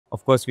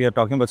Of course, we are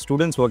talking about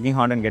students working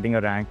hard and getting a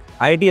rank.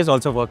 IIT has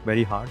also worked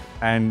very hard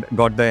and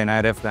got the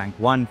NIRF rank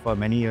 1 for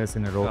many years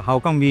in a row. How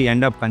come we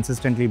end up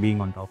consistently being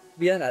on top?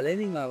 We are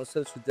aligning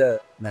ourselves with the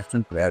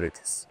national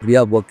priorities. We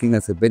are working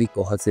as a very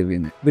cohesive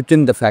unit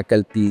between the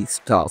faculty,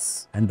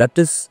 staffs, and that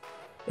is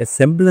a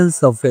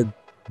semblance of a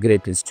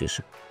great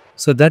institution.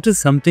 So that is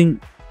something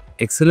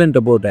excellent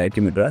about IIT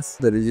Madras.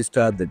 The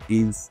registrar, the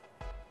deans,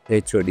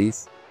 the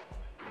HODs.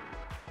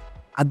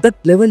 At that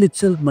level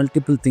itself,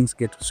 multiple things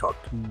get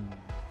resolved.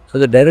 So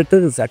the director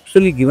is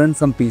actually given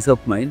some peace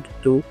of mind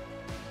to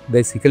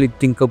basically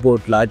think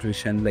about large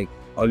vision like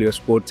all your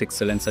sports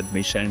excellence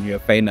admission, your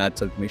fine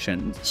arts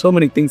admission. So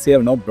many things you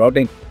have now brought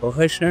in.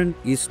 Cohesion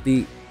is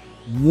the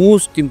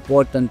most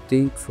important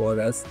thing for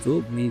us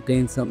to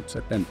maintain some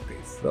certain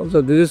pace.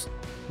 So this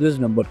is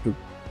number 2.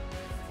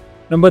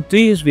 Number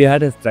 3 is we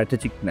had a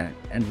strategic plan,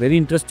 and very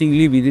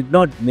interestingly, we did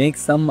not make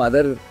some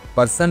other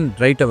person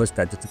write our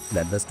strategic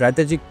plan. The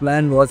strategic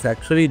plan was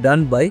actually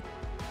done by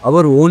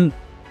our own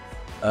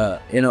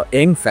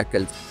young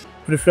faculty,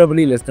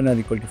 preferably less than or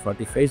equal to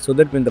 45, so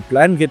that when the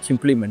plan gets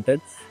implemented,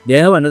 they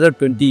have another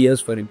 20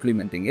 years for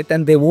implementing it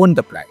and they own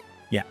the plan.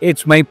 Yeah.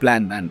 It's my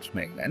plan, man. It's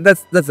my plan.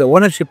 That's the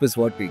ownership is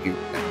what we give.